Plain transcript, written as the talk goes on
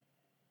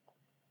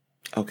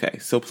Okay,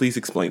 so please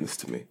explain this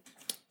to me.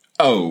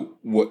 Oh,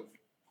 what?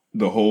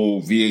 The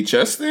whole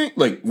VHS thing?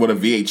 Like what a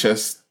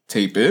VHS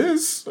tape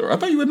is? Or I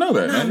thought you would know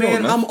that. Nah,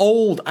 man, I'm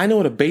old. I know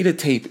what a beta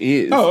tape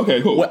is. Oh,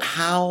 okay, cool.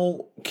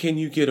 How can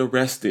you get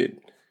arrested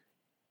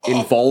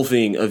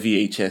involving a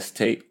VHS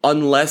tape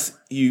unless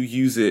you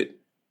use it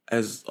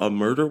as a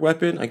murder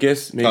weapon? I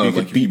guess maybe you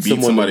could beat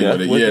somebody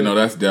with it. Yeah, no,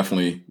 that's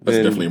definitely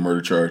a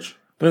murder charge.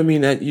 But I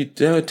mean, that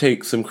would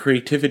take some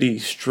creativity,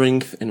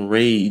 strength, and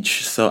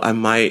rage. So I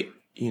might,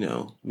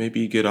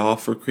 maybe get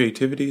off for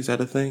creativity. Is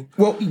that a thing?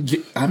 Well,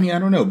 I mean, I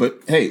don't know. But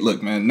hey,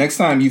 look, man, next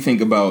time you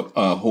think about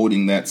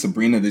holding that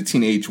Sabrina the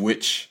Teenage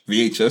Witch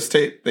VHS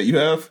tape that you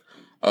have,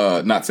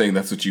 not saying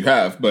that's what you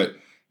have, but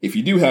if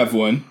you do have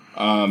one,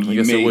 I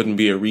guess it wouldn't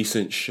be a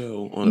recent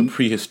show on a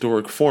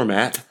prehistoric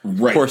format.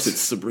 Right. Of course, it's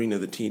Sabrina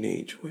the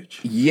Teenage Witch.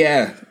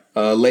 Yeah.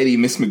 Lady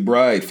Miss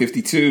McBride,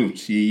 52.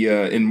 She,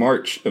 in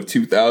March of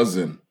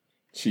 2000,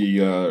 she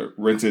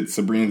rented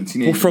Sabrina the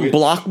Teenage Witch. From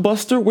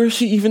Blockbuster? Where's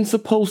she even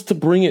supposed to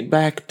bring it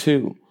back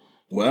to?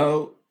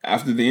 Well,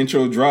 after the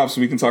intro drops,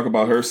 we can talk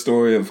about her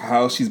story of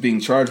how she's being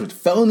charged with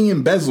felony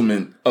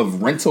embezzlement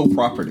of rental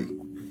property.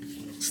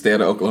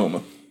 State of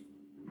Oklahoma.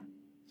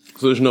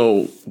 So there's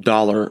no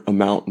dollar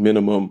amount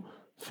minimum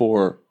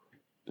for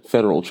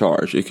federal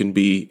charge. It can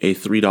be a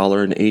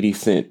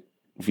 $3.80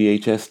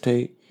 VHS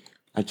tape.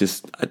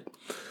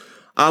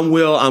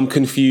 I'm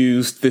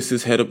confused. This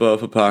is head above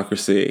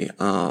hypocrisy.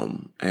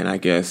 And I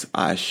guess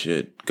I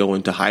should go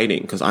into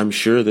hiding because I'm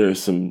sure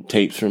there's some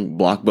tapes from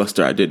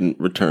Blockbuster I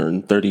didn't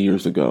return 30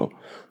 years ago.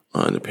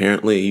 And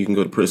apparently you can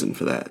go to prison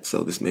for that.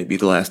 So this may be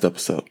the last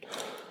episode.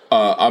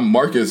 I'm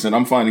Marcus and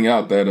I'm finding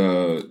out that,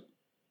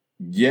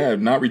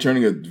 not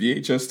returning a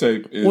VHS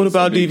tape is what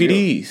about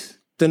DVDs? Deal.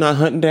 They're not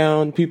hunting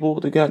down people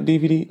that got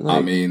DVD?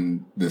 I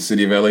mean, the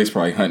city of LA is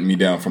probably hunting me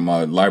down from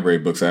my library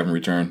books I haven't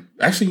returned.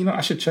 Actually,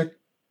 I should check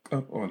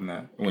up on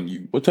that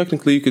Well,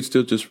 technically, you could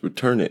still just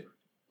return it.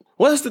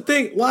 Well, that's the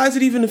thing. Why is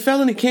it even a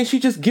felony? Can't she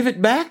just give it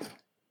back?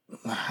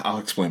 I'll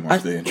explain more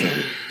after the intro.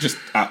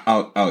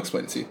 I'll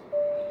explain it to you.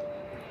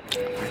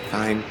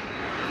 Fine.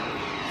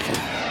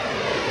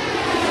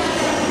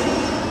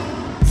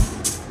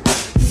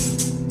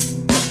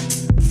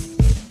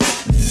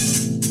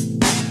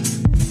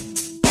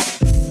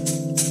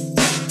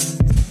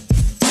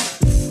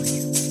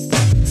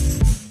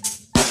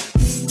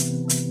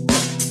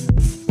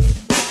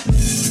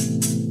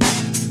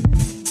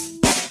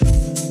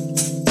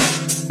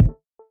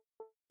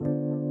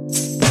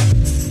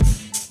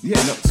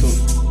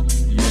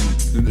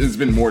 There's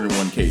been more than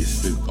one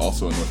case.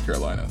 Also in North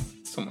Carolina,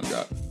 someone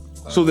got.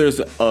 So there's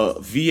a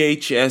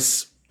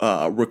VHS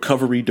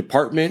recovery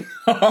department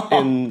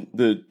in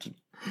the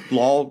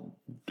law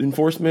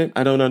enforcement.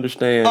 I don't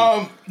understand.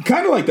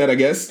 Kind of like that, I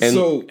guess.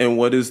 And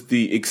what is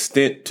the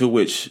extent to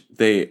which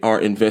they are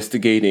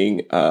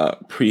investigating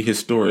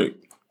prehistoric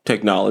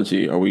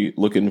technology? Are we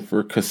looking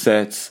for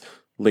cassettes,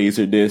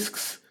 laser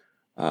discs?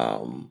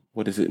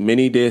 What is it?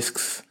 Mini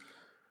discs?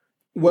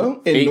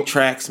 Well, 8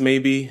 tracks,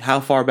 maybe.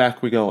 How far back are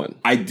we going?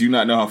 I do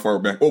not know how far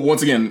back. Well,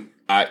 once again,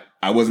 I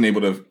wasn't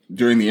able to,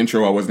 during the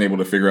intro, I wasn't able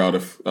to figure out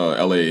if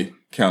LA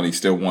County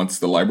still wants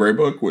the library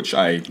book, which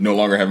I no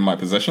longer have in my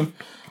possession.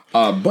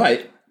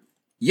 But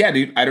yeah,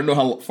 dude, I don't know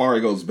how far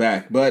it goes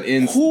back. But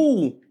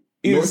who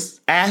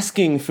is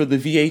asking for the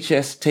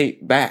VHS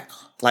tape back?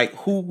 Like,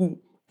 who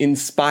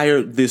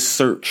inspired this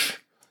search?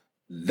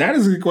 That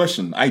is a good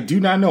question. I do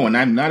not know, and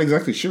I'm not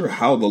exactly sure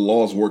how the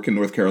laws work in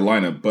North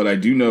Carolina, but I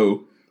do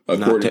know.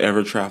 Not to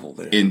ever travel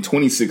there. In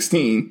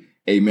 2016,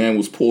 a man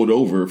was pulled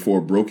over for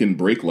a broken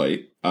brake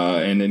light,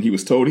 and then he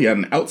was told he had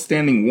an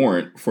outstanding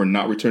warrant for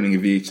not returning a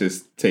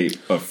VHS tape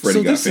of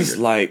Freddie Got Fingered. So this is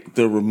like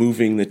the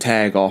removing the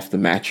tag off the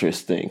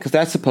mattress thing, because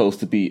that's supposed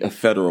to be a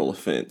federal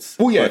offense.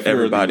 Well, yeah, if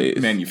everybody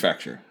is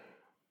manufacturer,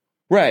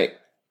 right?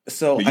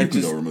 So but you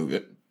can go remove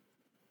it.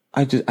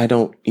 I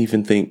don't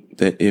even think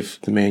that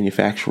if the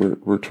manufacturer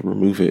were to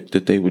remove it,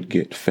 that they would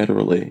get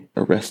federally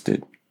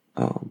arrested.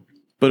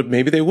 But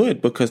maybe they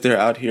would because they're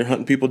out here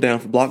hunting people down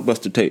for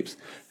Blockbuster tapes.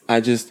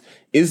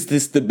 Is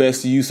this the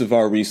best use of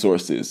our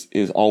resources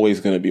is always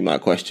going to be my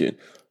question.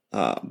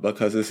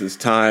 Because this is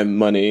time,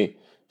 money,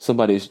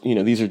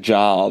 these are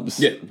jobs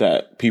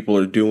that people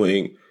are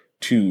doing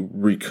to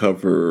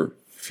recover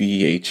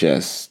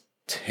VHS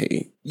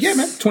tape. Yeah,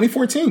 man.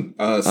 2014.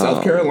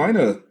 South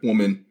Carolina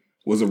woman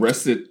was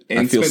arrested and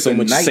I feel so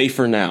much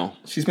safer now.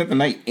 She spent the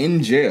night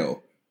in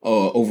jail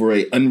over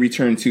a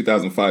unreturned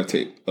 2005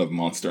 tape of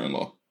Monster in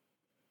Law.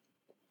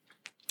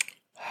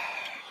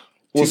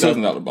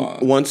 $2,000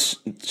 bond. Once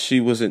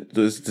she wasn't,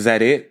 is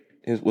that it?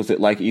 Was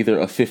it like either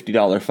a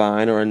 $50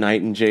 fine or a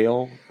night in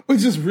jail?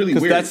 Which is really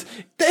weird.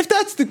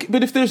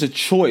 But if there's a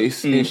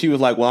choice and she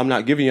was like, well, I'm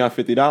not giving y'all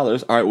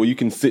 $50. All right, well, you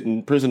can sit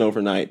in prison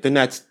overnight. Then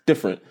that's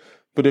different.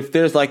 But if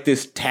there's like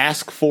this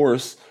task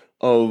force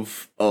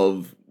of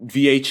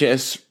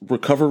VHS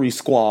recovery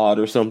squad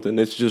or something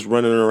that's just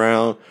running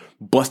around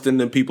busting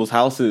in people's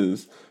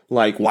houses,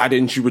 like, why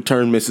didn't you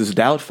return Mrs.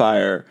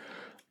 Doubtfire?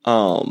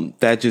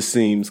 That just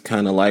seems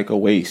kind of like a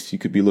waste. You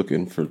could be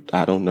looking for,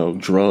 I don't know,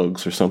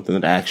 drugs or something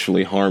that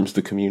actually harms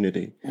the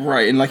community.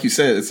 Right. And like you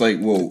said, it's like,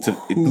 well,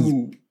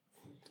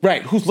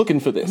 right. Who's looking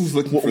for this? Who's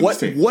looking for this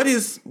tape?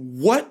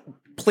 What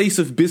place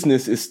of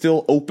business is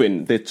still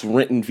open that's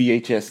renting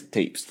VHS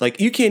tapes?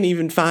 Like, you can't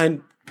even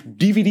find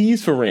DVDs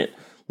for rent,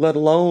 let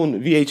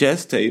alone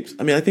VHS tapes.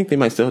 I mean, I think they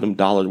might sell them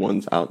 $1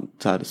 ones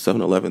outside of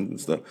 7-Eleven and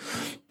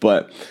stuff.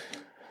 But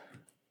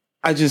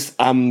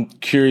I'm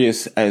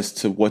curious as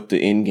to what the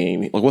end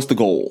game, like, what's the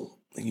goal?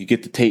 You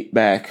get the tape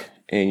back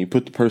and you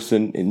put the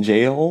person in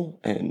jail,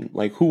 and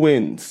like, who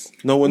wins?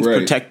 No one's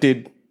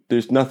protected.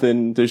 There's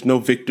nothing. There's no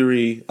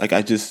victory. Like,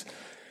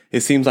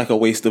 it seems like a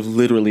waste of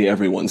literally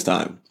everyone's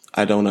time.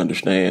 I don't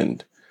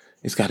understand.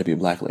 It's got to be a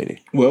black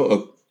lady.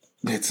 Well,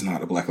 it's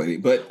not a black lady,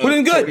 but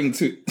then good.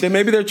 Then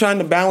maybe they're trying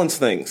to balance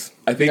things.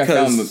 I think I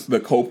found the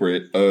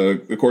culprit.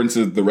 According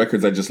to the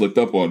records I just looked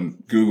up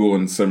on Google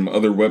and some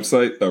other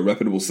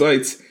reputable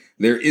sites,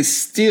 there is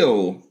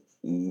still,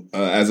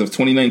 as of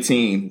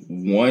 2019,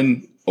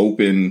 one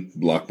open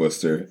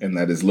Blockbuster, and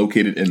that is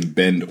located in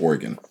Bend,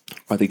 Oregon.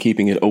 Are they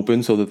keeping it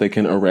open so that they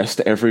can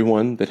arrest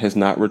everyone that has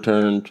not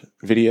returned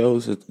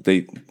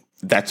videos?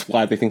 That's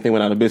why they think they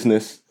went out of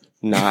business.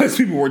 Because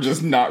people were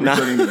just not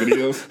returning the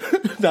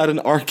videos. Not an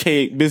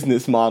archaic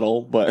business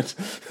model, but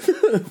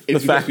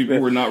it's because people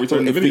were not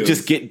returning the videos. If we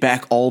just get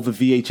back all the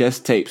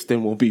VHS tapes,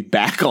 then we'll be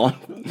back on.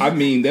 I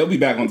mean, they'll be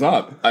back on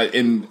top.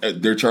 And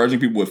they're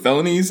charging people with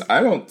felonies. I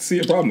don't see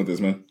a problem with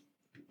this, man.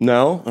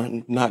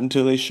 No, not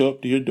until they show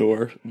up to your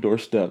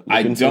doorstep.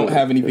 I don't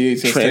have any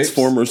VHS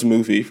Transformers tapes.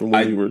 Movie from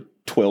when we were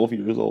 12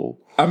 years old.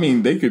 I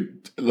mean, they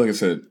could, like I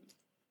said,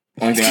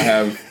 only thing I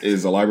have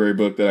is a library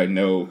book that I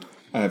know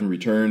I haven't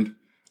returned.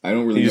 I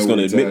don't really know. You're just going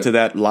to admit to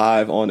that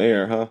live on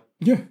air, huh?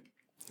 Yeah.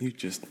 You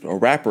just a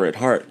rapper at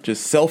heart,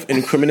 just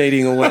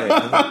self-incriminating away.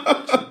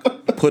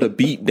 Put a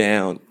beat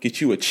down,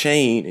 get you a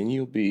chain, and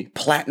you'll be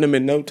platinum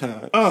in no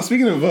time. Oh,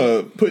 speaking of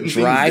putting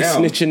dry things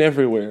down, snitching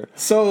everywhere.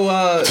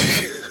 So,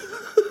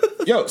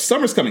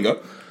 summer's coming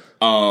up,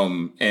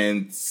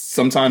 and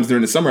sometimes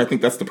during the summer, I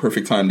think that's the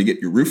perfect time to get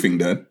your roofing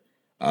done.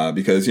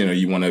 Because,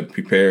 you want to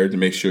prepare to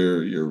make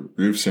sure your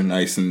roofs are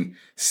nice and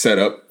set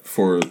up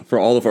for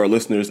all of our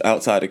listeners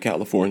outside of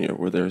California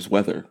where there's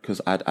weather.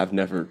 Because I've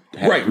never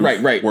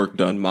had work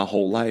done my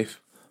whole life.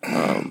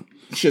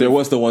 There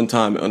was the one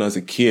time when I was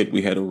a kid,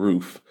 we had a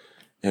roof,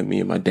 and me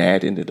and my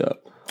dad ended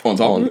up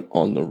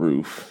on the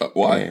roof.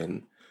 Why?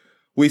 And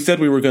we said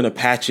we were going to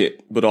patch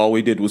it, but all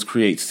we did was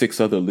create 6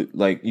 other,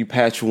 like, you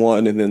patch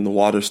one and then the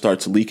water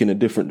starts leaking a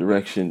different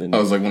direction. And I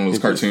was like one of those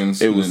cartoons.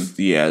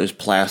 There's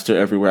plaster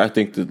everywhere. I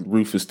think the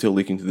roof is still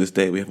leaking to this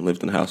day. We haven't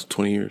lived in the house in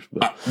 20 years.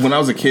 But when I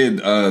was a kid,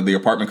 the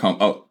apartment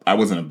I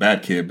wasn't a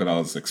bad kid, but I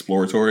was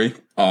exploratory.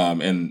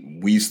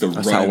 And we used to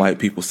That's how white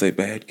people say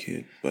bad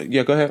kid. But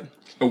yeah, go ahead.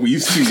 We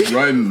used to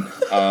run,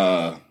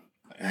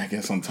 I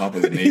guess, on top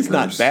of the neighbors. He's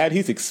not bad.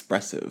 He's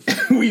expressive.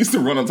 We used to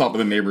run on top of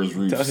the neighbors'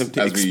 roofs. Tell him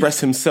to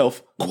express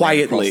himself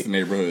quietly. Across the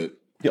neighborhood.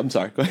 Yeah, I'm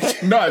sorry. Go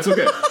ahead. No, it's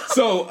okay.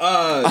 So,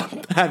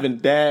 I'm having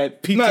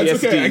dad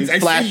PTSD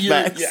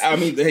flashbacks. Yeah, I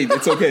mean, hey,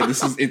 it's okay.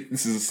 This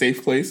is a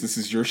safe place. This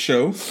is your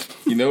show.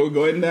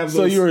 Go ahead and have those.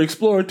 So you're an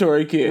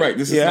exploratory kid, right?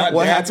 This is not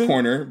Dad's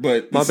Corner,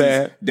 but my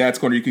bad. Dad's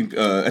Corner. You can.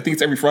 I think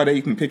it's every Friday.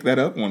 You can pick that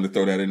up. I wanted to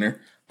throw that in there.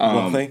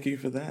 Well, thank you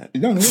for that.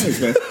 No worries,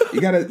 man.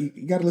 You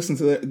gotta listen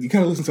to that. You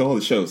gotta listen to all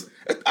the shows.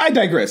 I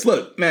digress.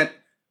 Look, man.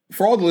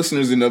 For all the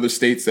listeners in other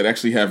states that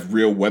actually have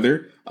real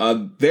weather,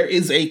 there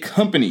is a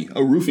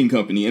roofing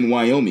company in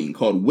Wyoming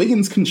called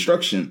Wiggins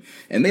Construction,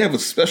 and they have a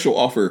special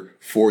offer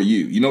for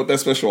you. You know what that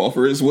special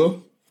offer is,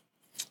 Will?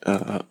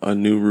 A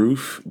new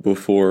roof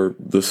before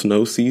the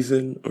snow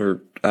season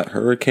or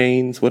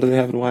hurricanes. What do they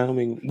have in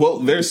Wyoming? Well,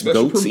 there's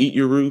special goats eat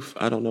your roof.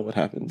 I don't know what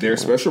happens. Their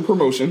special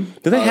promotion.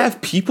 Do they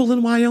have people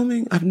in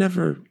Wyoming? I've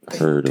never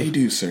heard. They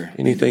do, sir.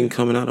 Anything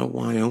coming out of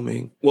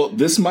Wyoming? Well,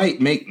 this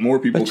might make more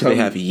people come. They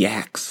have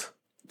yaks.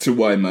 To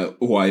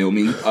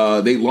Wyoming.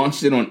 They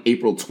launched it on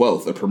April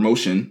 12th, a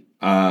promotion,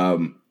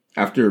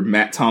 after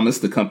Matt Thomas,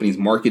 the company's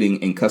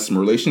marketing and customer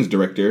relations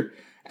director,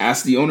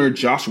 asked the owner,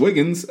 Josh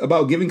Wiggins,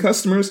 about giving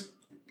customers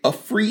a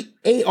free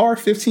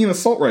AR-15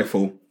 assault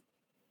rifle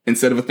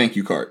instead of a thank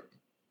you card.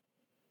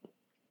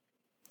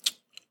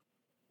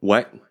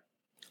 What?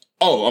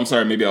 Oh, I'm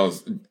sorry. Maybe I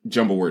was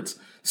jumble words.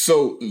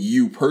 So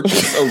you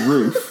purchase a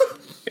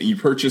roof, and you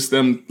purchase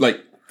them,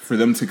 like, for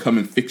them to come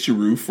and fix your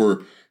roof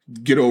or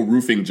get a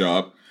roofing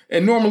job.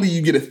 And normally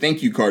you get a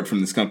thank you card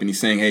from this company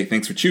saying, hey,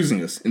 thanks for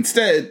choosing us.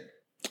 Instead,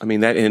 I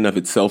mean, that in and of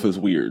itself is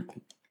weird.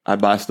 I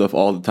buy stuff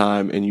all the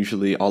time, and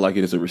usually all I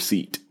get is a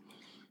receipt.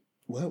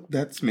 Well,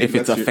 if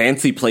it's a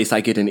fancy place, I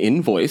get an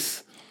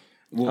invoice.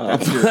 Well,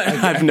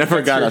 I've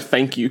never got a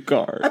thank you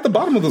card. At the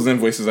bottom of those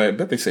invoices, I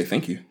bet they say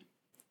thank you.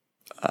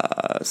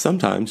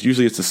 Sometimes.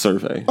 Usually it's a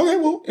survey. Okay,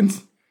 well,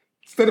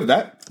 instead of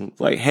that.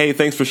 Like, hey,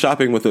 thanks for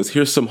shopping with us.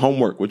 Here's some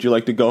homework. Would you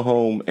like to go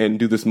home and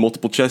do this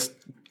multiple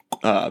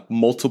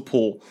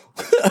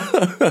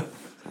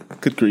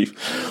Good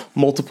grief.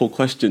 Multiple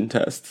question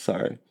test.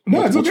 Sorry.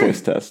 No, it's Multiple okay.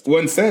 choice test. Well,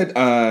 instead,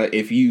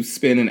 if you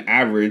spend an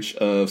average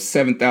of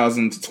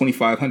 $7,000 to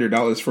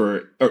 $2,500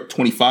 or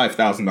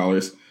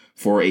 $25,000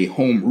 for a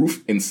home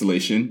roof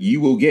installation,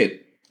 you will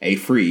get a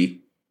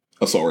free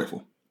assault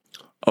rifle.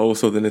 Oh,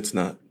 so then it's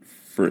not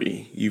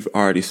free. You've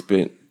already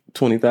spent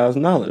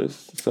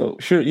 $20,000. So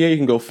sure, yeah, you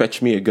can go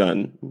fetch me a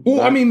gun.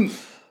 Well, I mean,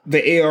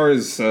 the AR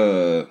is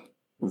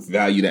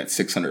valued at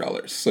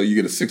 $600, so you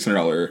get a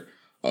 $600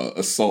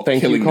 assault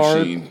Thank you killing card?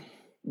 machine.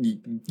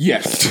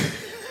 Yes,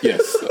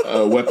 yes,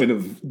 a weapon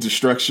of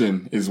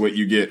destruction is what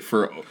you get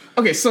for.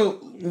 Okay, so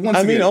once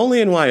I mean, again,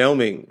 only in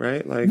Wyoming,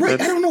 right? Like,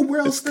 right? I don't know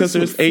where else because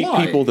this there's would 8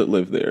 fly. people that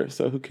live there,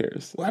 so who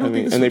cares? Well, I don't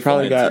think this and they would fly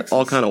probably in got Texas.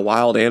 all kind of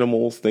wild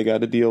animals they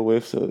got to deal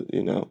with. So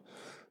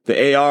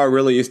the AR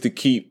really is to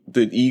keep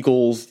the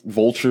eagles,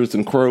 vultures,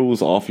 and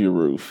crows off your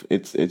roof.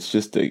 It's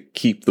just to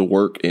keep the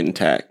work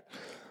intact.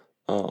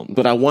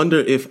 But I wonder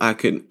if I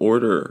can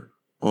order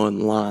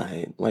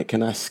online. Like,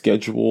 can I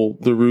schedule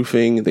the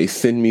roofing? They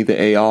send me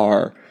the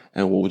AR,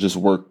 and we'll just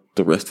work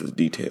the rest of the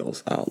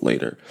details out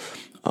later.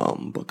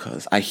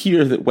 Because I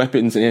hear that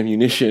weapons and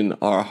ammunition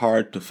are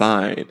hard to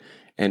find,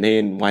 and they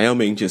in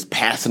Wyoming just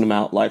passing them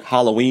out like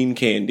Halloween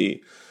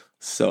candy.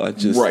 So I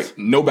just Right,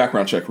 no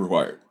background check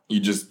required. You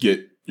just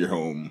get your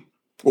home.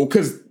 Well,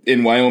 because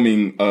in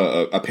Wyoming,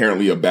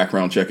 apparently a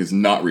background check is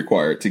not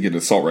required to get an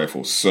assault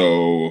rifle.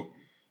 So,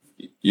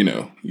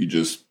 you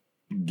just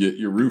get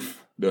your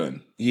roof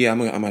done. Yeah, I'm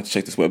gonna have to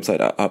check this website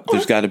out.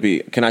 There's got to be.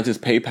 Can I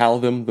just PayPal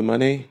them the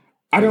money?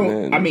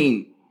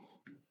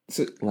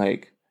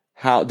 Like,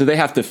 how do they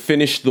have to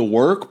finish the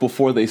work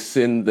before they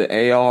send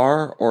the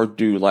AR, or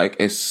do like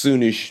as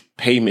soon as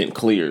payment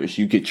clears,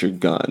 you get your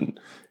gun,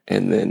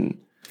 and then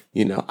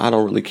I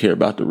don't really care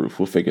about the roof.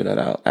 We'll figure that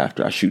out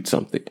after I shoot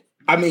something.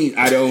 I mean,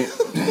 I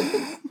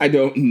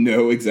don't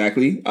know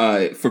exactly.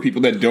 For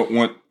people that don't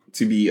want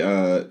to be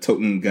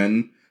toting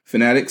gun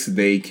fanatics,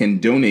 they can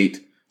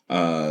donate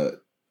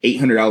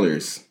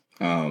 $800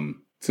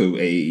 to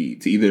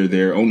either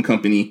their own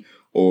company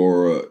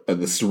or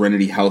the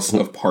Serenity House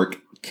of Park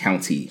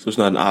County. So it's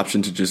not an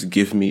option to just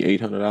give me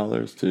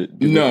 $800 to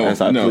do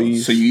as I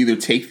please? So you either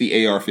take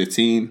the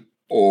AR-15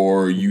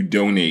 or you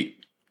donate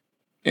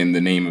in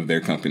the name of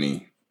their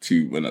company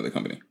to another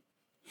company.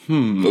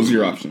 Those are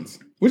your options.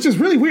 Which is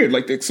really weird.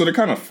 Like, so they're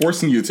kind of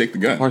forcing you to take the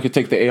gun. Or I could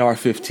take the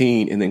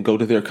AR-15 and then go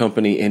to their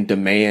company and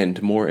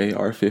demand more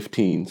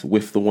AR-15s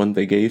with the one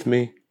they gave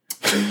me.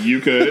 You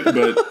could,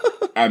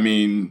 but I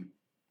mean,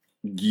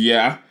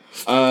 yeah.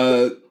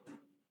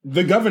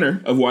 The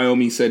governor of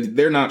Wyoming said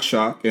they're not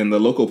shocked, and the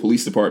local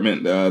police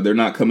department, they're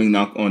not coming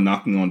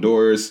knocking on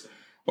doors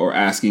or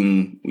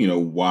asking,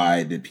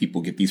 why did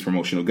people get these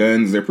promotional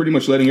guns? They're pretty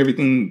much letting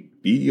everything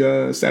be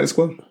status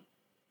quo.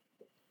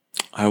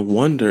 I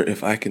wonder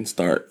if I can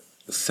start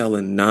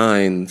selling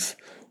 9s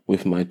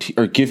with my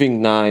or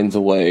giving 9s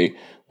away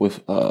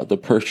with the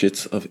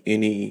purchase of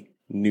any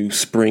new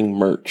spring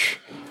merch.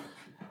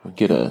 I'll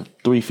get a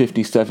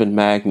 357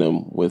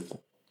 Magnum with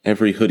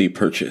every hoodie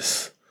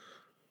purchase.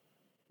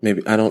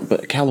 Maybe I don't,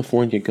 but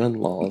California gun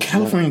laws.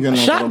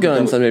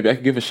 Shotguns. Maybe I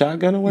could give a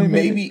shotgun away.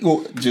 Maybe.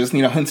 Well, just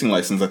need a hunting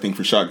license, I think,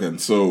 for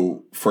shotguns.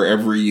 So for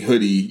every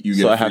hoodie, you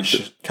get a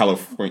free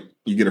California.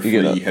 You get a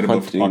free Head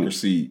Above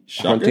Hypocrisy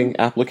shotgun. Hunting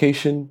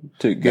application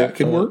to get that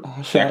could work.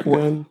 A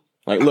shotgun.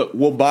 Like, look,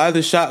 we'll buy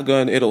the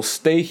shotgun. It'll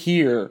stay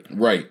here,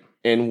 right?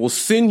 And we'll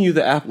send you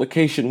the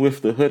application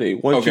with the hoodie.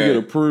 Once you get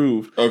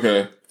approved,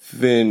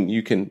 then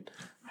you can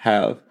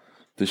have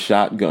the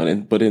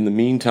shotgun. But in the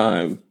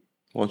meantime,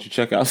 why don't you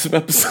check out some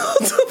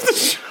episodes of the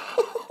show?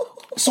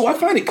 So I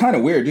find it kind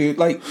of weird, dude.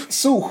 Like,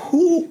 so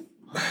who?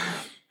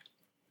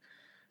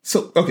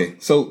 So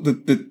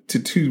the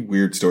two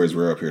weird stories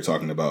we're up here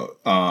talking about,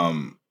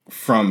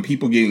 from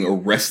people getting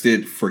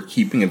arrested for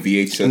keeping a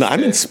VHS. No,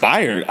 I'm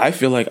inspired. I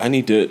feel like I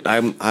need to.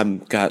 I'm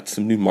got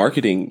some new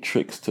marketing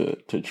tricks to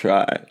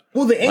try.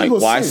 Well, the angle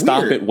is why so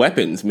stop weird. at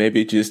weapons?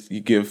 Maybe just you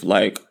give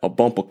like a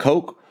bump of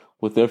Coke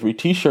with every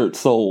T-shirt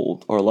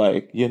sold, or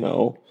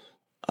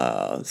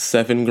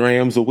 7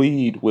 grams of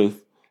weed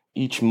with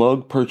each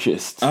mug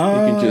purchased. You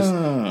can just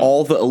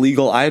all the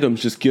illegal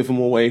items, just give them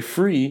away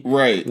free,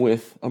 right?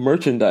 With a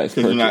merchandise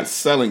purchase. You're not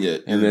selling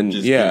it, and then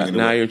just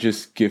now you're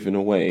just giving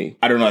away.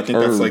 I don't know. I think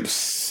herbs. that's like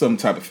some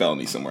type of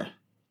felony somewhere.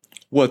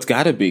 Well, it's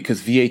got to be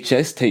because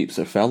VHS tapes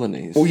are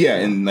felonies. Oh yeah,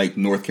 in like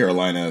North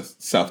Carolina,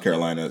 South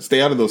Carolina,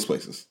 stay out of those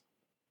places.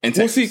 And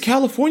well, see,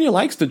 California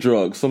likes the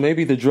drugs, so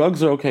maybe the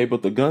drugs are okay,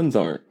 but the guns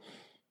aren't.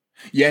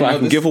 Yeah, so I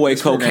can give away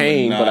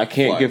cocaine, but I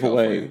can't give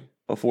away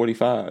a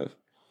 45.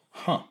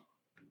 Huh.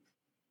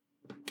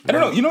 I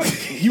don't know.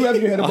 You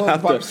have your Head Above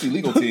Hypocrisy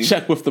legal team.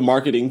 Check with the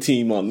marketing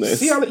team on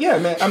this. Yeah,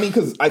 man. I mean,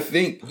 because I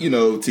think,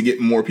 to get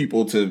more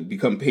people to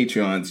become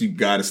Patreons, you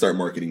got to start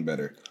marketing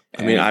better.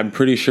 I mean, I'm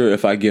pretty sure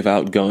if I give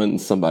out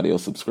guns, somebody will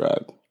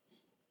subscribe.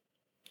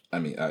 I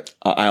mean,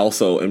 I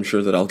also am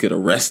sure that I'll get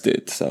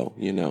arrested. So,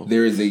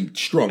 there is a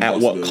strong.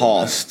 At what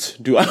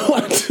cost do I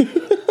want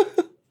to?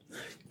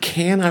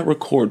 Can I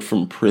record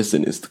from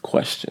prison is the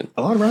question.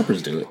 A lot of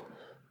rappers do it.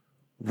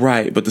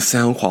 Right, but the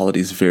sound quality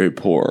is very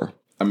poor.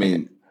 I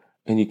mean,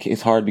 and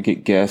it's hard to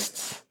get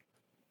guests.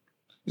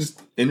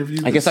 Just interview.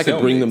 I guess I could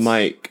bring the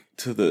cellmates. mic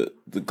to the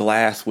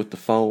glass with the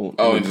phone.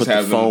 Oh, and and just put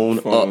have the them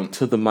phone up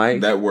to the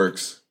mic. That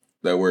works.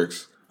 That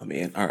works. I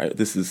mean, all right,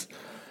 this is...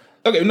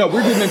 Okay, no,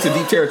 we're getting into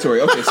deep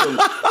territory. Okay, so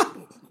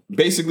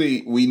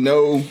basically, we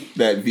know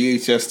that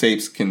VHS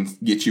tapes can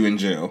get you in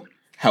jail.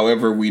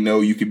 However, we know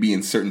you could be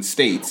in certain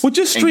states. Well,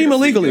 just and stream get a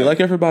free illegally gun. like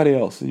everybody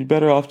else. You're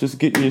better off just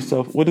getting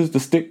yourself... What is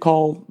the stick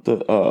called? The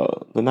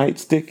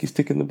nightstick you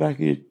stick in the back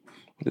of your...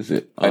 What is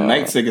it? A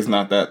nightstick is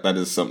not that. That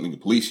is something the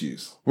police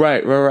use.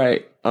 Right.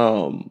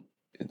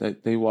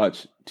 They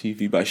watch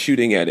TV by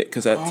shooting at it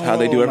because that's how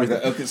they do my everything.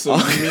 God. Okay, so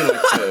you mean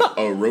like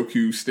a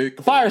Roku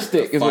stick? Fire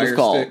stick is what it's Fire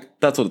called. stick?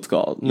 That's what it's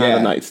called, not Yeah.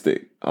 a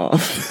nightstick.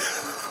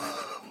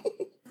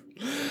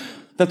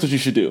 That's what you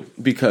should do,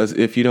 because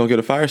if you don't get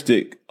a fire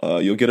stick,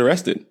 you'll get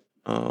arrested.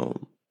 Well,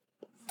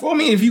 I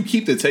mean, if you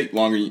keep the tape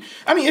longer,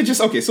 I mean, it just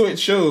okay. So it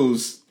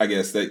shows, I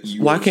guess, that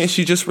you. Why can't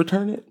she just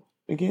return it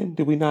again?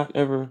 Did we not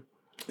ever?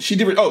 She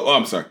did.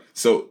 I'm sorry.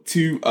 So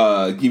to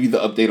give you the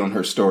update on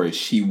her story,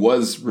 she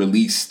was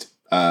released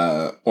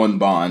on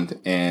bond,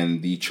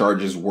 and the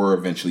charges were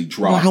eventually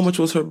dropped. Well, how much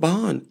was her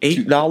bond?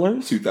 $8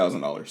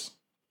 $2,000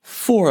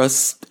 for a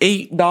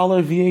 $8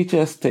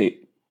 VHS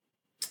tape.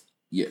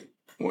 Yeah,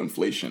 well,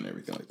 inflation and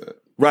everything like that.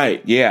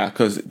 Right. Yeah,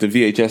 because the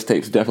VHS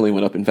tapes definitely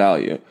went up in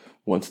value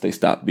once they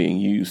stopped being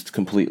used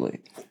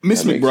completely.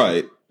 Miss That makes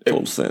McBride.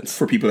 total sense.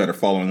 For people that are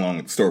following along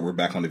with the story, we're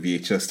back on the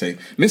VHS tape.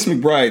 Miss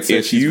McBride says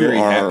If she's you very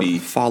are happy.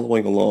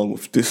 following along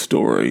with this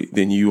story,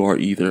 then you are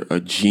either a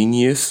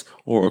genius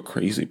or a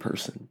crazy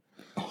person.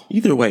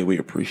 Either way, we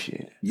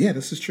appreciate it. Yeah,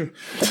 this is true.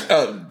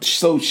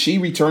 So she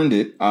returned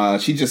it.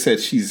 She just said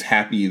she's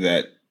happy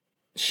that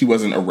she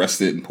wasn't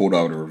arrested and pulled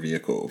out of her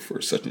vehicle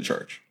for such a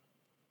charge.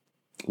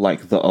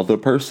 Like the other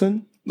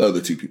person? The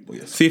other two people,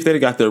 yes. See, if they'd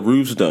have got their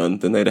roofs done,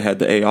 then they'd have had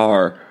the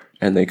AR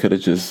and they could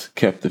have just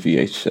kept the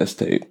VHS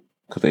tape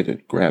because they'd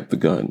have grabbed the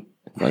gun.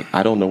 Like,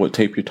 I don't know what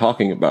tape you're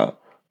talking about,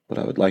 but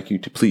I would like you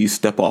to please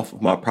step off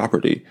of my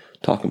property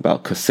talking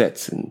about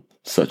cassettes and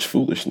such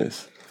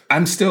foolishness.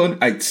 I still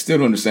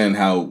don't understand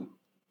how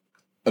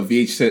a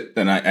VHS,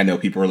 and I know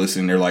people are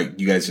listening, they're like,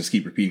 you guys just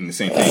keep repeating the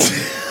same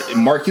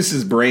thing.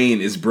 Marcus's brain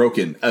is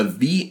broken.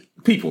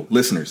 People,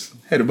 listeners,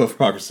 head above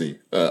hypocrisy,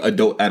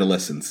 adult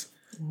adolescents,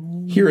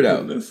 hear it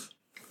out.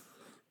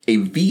 A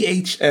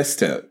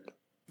VHS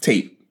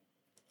tape,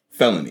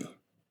 felony.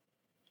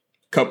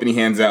 Company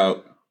hands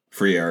out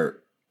free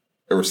or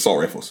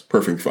assault rifles.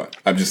 Perfectly fine.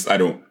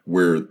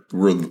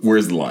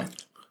 Where's the line?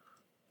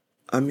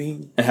 I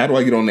mean, And how do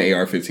I get on the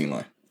AR-15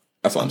 line?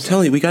 That's all I'm saying.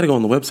 telling you, we got to go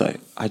on the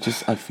website.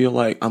 I feel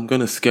like I'm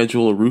going to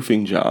schedule a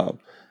roofing job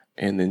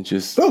and then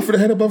just, Oh, for the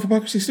Head Above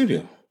Hypocrisy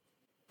Studio.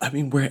 I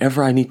mean,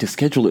 wherever I need to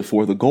schedule it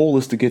for, the goal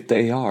is to get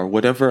the AR.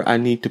 Whatever I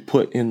need to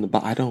put in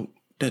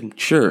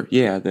sure.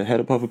 Yeah, the Head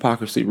Above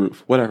Hypocrisy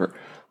roof, whatever.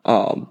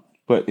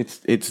 But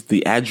it's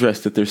the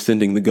address that they're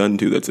sending the gun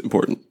to that's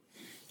important.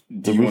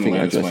 The you wanna roofing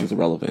land this address plane? is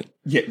irrelevant.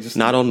 Yeah, just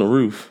Not on the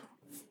roof.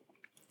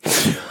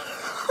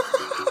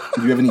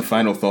 Do you have any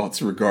final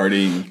thoughts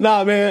regarding?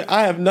 Nah, man,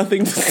 I have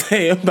nothing to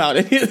say about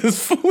it.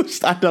 It's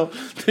foolish. I don't.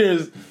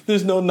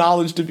 There's no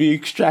knowledge to be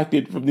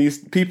extracted from these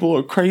people.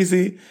 Are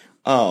crazy.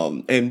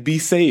 And be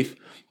safe,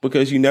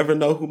 because you never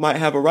know who might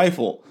have a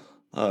rifle.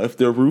 If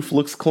their roof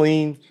looks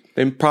clean,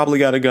 they probably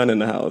got a gun in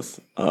the house.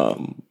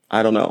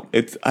 I don't know.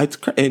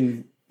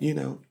 And you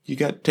know, you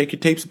got to take your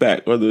tapes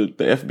back, or the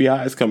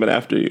FBI is coming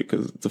after you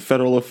because it's a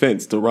federal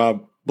offense to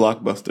rob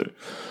Blockbuster.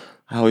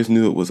 I always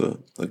knew it was a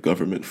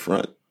government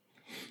front.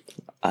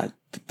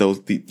 Those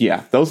are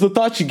the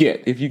thoughts you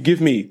get if you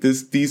give me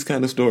these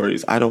kind of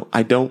stories. I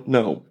don't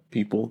know,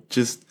 people.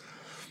 Just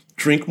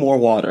drink more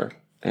water,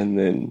 and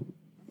then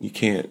you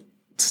can't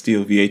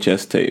steal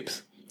VHS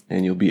tapes,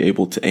 and you'll be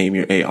able to aim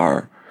your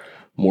AR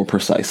more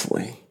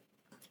precisely.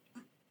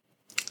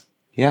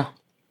 Yeah,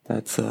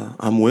 that's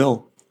I'm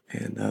Will,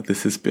 and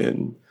this has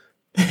been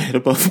Head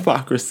Above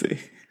Hypocrisy.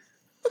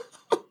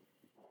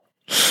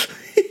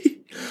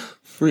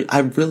 Free.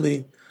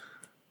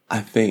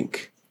 I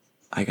think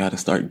I got to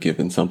start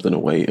giving something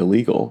away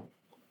illegal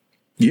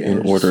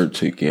in order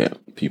to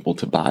get people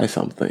to buy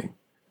something.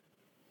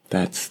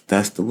 That's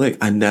the lick.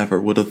 I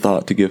never would have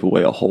thought to give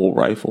away a whole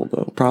rifle,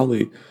 though.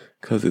 Probably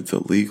because it's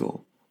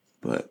illegal.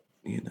 But,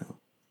 you know,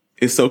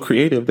 it's so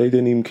creative, they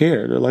didn't even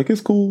care. They're like,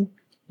 it's cool.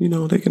 You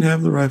know, they can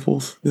have the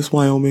rifles. This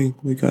Wyoming,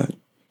 we got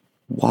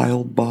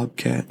wild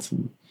bobcats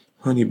and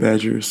honey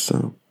badgers,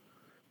 so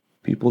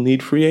people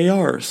need free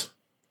ARs.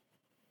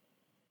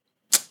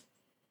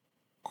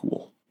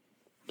 Cool.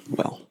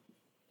 Well,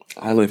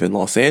 I live in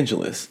Los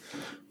Angeles,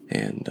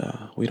 and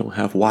we don't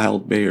have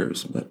wild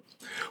bears, but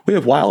we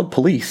have wild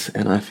police,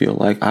 and I feel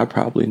like I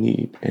probably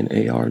need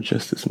an AR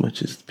just as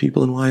much as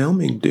people in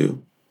Wyoming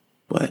do.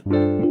 But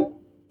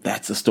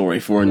that's a story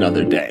for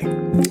another day.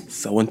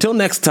 So until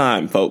next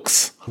time,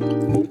 folks,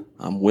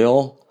 I'm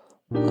Will.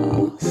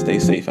 Stay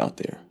safe out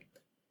there.